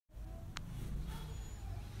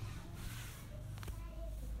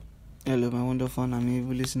Hello, my wonderful and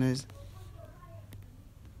amiable listeners.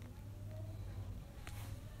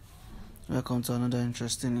 Welcome to another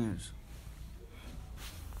interesting news.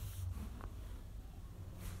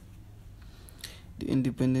 The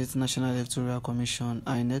Independent National Electoral Commission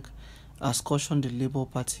 (INEC) has cautioned the Labour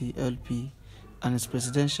Party (LP) and its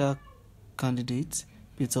presidential candidate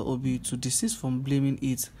Peter Obi to desist from blaming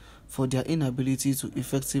it for their inability to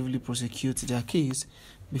effectively prosecute their case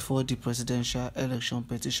before the Presidential Election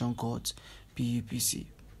Petition Court (PEPC).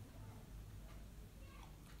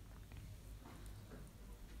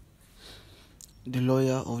 The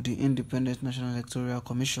lawyer of the Independent National Electoral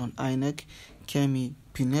Commission (INEC), Kemi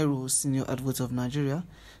Pinero, Senior Advocate of Nigeria,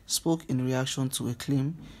 spoke in reaction to a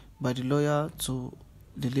claim by the lawyer to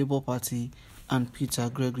the Labour Party and Peter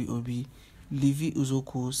Gregory Obi, Levi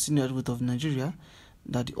Uzoku, Senior Advocate of Nigeria,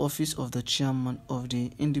 that the office of the chairman of the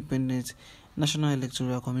Independent National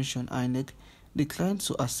Electoral Commission (INEC) declined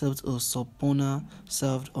to accept a subpoena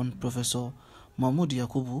served on Professor Mahmood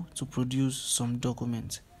Yakubu to produce some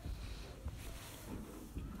documents.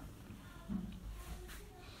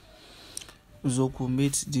 Uzoku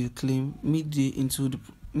made the claim midday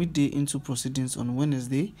into proceedings on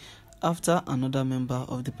Wednesday after another member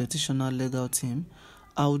of the petitioner legal team,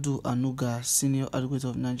 Audu Anuga, Senior Advocate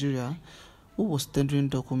of Nigeria, who was tendering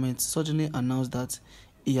documents, suddenly announced that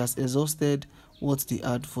he has exhausted what they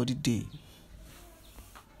had for the day.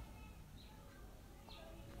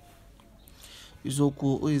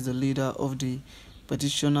 Uzoku, who is the leader of the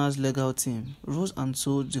petitioner's legal team, rose and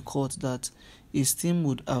told the court that his team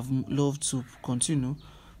would have loved to continue,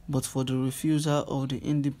 but for the refusal of the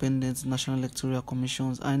Independent National Electoral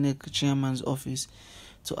Commission's (INEC) chairman's office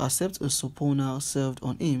to accept a subpoena served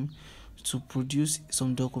on him to produce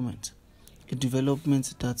some document, a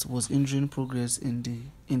development that was hindering progress in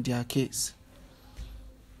their case.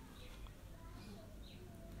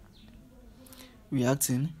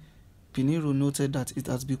 Reacting, Pinero noted that it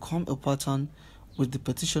has become a pattern with the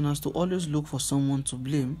petitioners to always look for someone to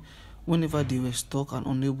blame whenever they were stuck and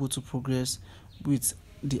unable to progress with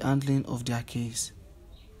the handling of their case.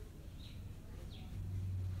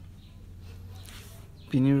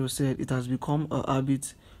 Pinero said it has become a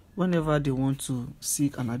habit whenever they want to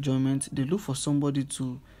seek an adjournment, they look for somebody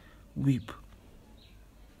to whip.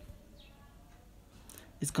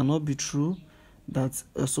 It cannot be true that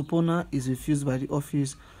a subpoena is refused by the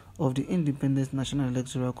office of the Independent National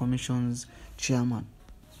Electoral Commission's chairman.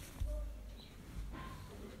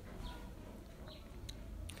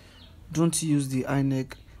 Don't use the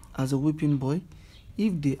INEC as a whipping boy.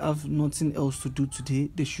 If they have nothing else to do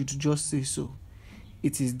today, they should just say so.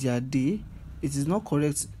 It is their day. It is not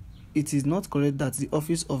correct that the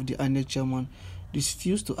office of the INEC chairman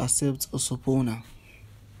refused to accept a subpoena.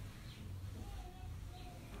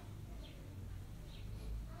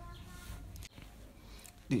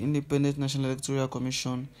 The Independent National Electoral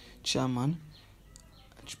Commission chairman,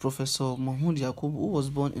 Professor Mahmood Yakubu, who was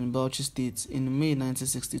born in Bauchi State in May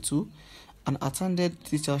 1962 and attended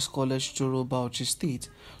Teachers College, Choro, Bauchi State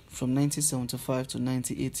from 1975 to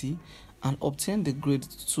 1980 and obtained the Grade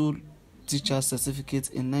 2 Teacher Certificate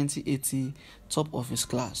in 1980, top of his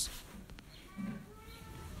class.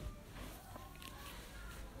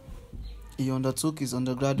 He undertook his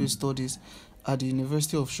undergraduate studies at the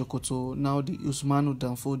University of Sokoto, now the Usmanu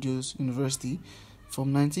Danfodiyo University,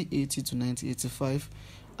 from 1980 to 1985,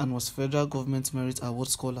 and was Federal Government Merit Award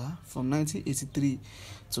Scholar from 1983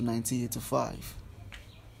 to 1985.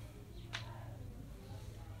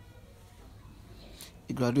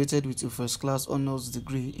 He graduated with a first-class honors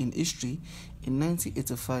degree in history in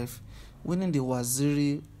 1985, winning the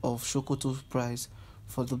Waziri of Sokoto Prize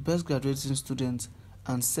for the best graduating student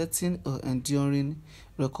and setting an enduring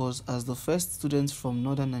record as the first student from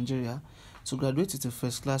northern Nigeria to graduate with a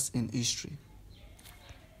first class in history.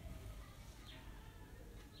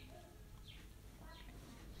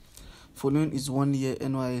 Following his one-year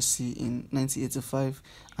NYSC in 1985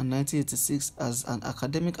 and 1986 as an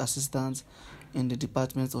academic assistant in the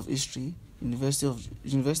Department of History,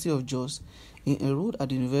 University of Jos, he enrolled at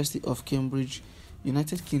the University of Cambridge,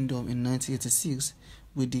 United Kingdom in 1986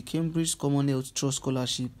 with the Cambridge Commonwealth Trust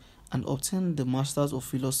Scholarship and obtained the Masters of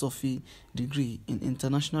Philosophy degree in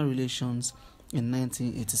International Relations in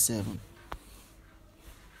 1987.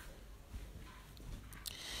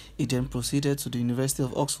 He then proceeded to the University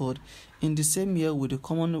of Oxford in the same year with the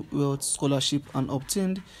Commonwealth Scholarship and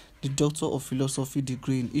obtained the Doctor of Philosophy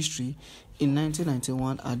degree in History in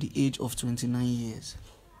 1991 at the age of 29 years.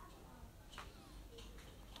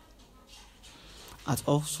 At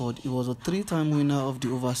Oxford, he was a three-time winner of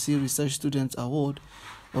the Overseas Research Student Award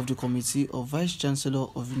of the Committee of Vice-Chancellor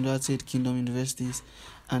of United Kingdom Universities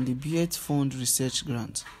and the Beard Fund Research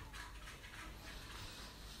Grant.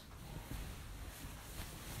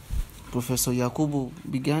 Professor Yakubu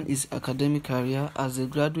began his academic career as a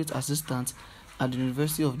graduate assistant at the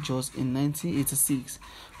University of Jos in 1986.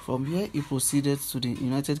 From here, he proceeded to the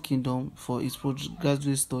United Kingdom for his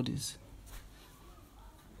postgraduate studies.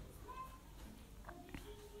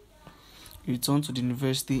 He returned to the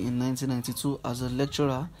university in 1992 as a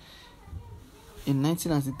lecturer. In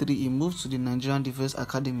 1993, he moved to the Nigerian Defense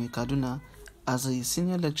Academy, Kaduna, as a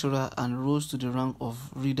senior lecturer and rose to the rank of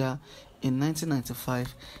reader in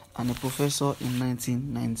 1995 and a professor in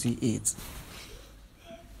 1998.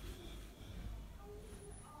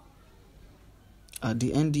 At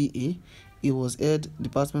the NDA, he was head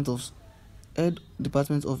Department of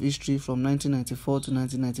History from 1994 to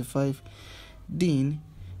 1995, Dean,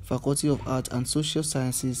 Faculty of Art and Social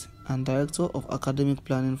Sciences, and Director of Academic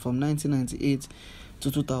Planning from 1998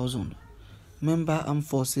 to 2000. Member Armed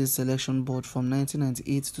Forces Selection Board from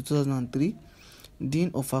 1998 to 2003,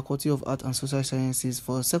 Dean of Faculty of Art and Social Sciences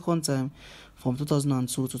for a second time from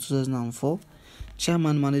 2002 to 2004,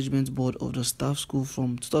 Chairman Management Board of the Staff School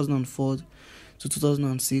from 2004 to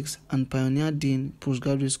 2006, and Pioneer Dean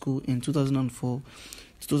Postgraduate School in 2004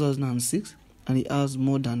 to 2006, and he has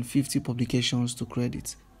more than 50 publications to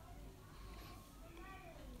credit.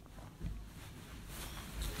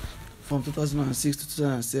 From 2006 to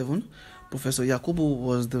 2007, Professor Yakubu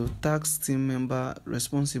was the task team member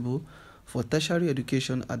responsible for tertiary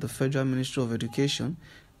education at the Federal Ministry of Education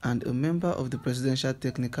and a member of the Presidential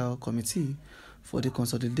Technical Committee for the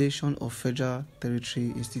Consolidation of Federal Territory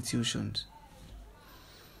Institutions.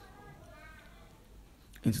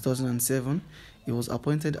 In 2007, he was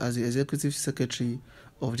appointed as the Executive Secretary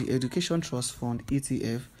of the Education Trust Fund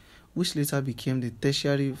 (ETF), which later became the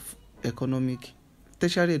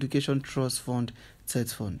Tertiary Education Trust Fund (TET)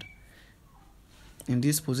 Fund. In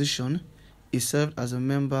this position, he served as a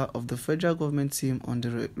member of the federal government team on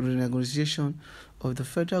the renegotiation of the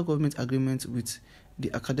federal government agreement with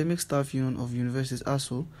the Academic Staff Union of Universities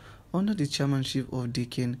 (ASU) under the chairmanship of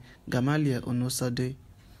Deacon Gamaliel Onosade.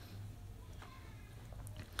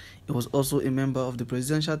 He was also a member of the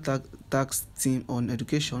Presidential Task Team on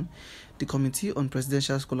Education, the Committee on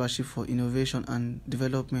Presidential Scholarship for Innovation and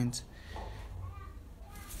Development.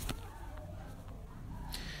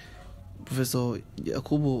 Professor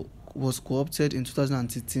Yakubu was co-opted in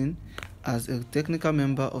 2013 as a technical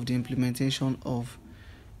member of the Implementation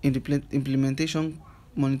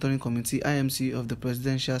Monitoring Committee (IMC) of the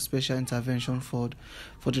Presidential Special Intervention Fund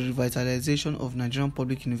for the Revitalization of Nigerian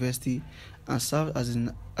Public University, and served as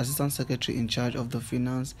an Assistant Secretary in charge of the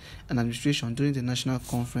Finance and Administration during the National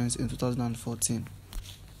Conference in 2014.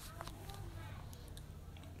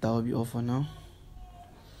 That will be all for now.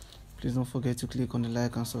 Please don't forget to click on the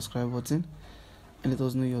like and subscribe button, and let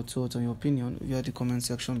us know your thoughts and your opinion via the comment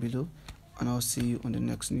section below, and I'll see you on the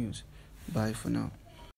next news. Bye for now.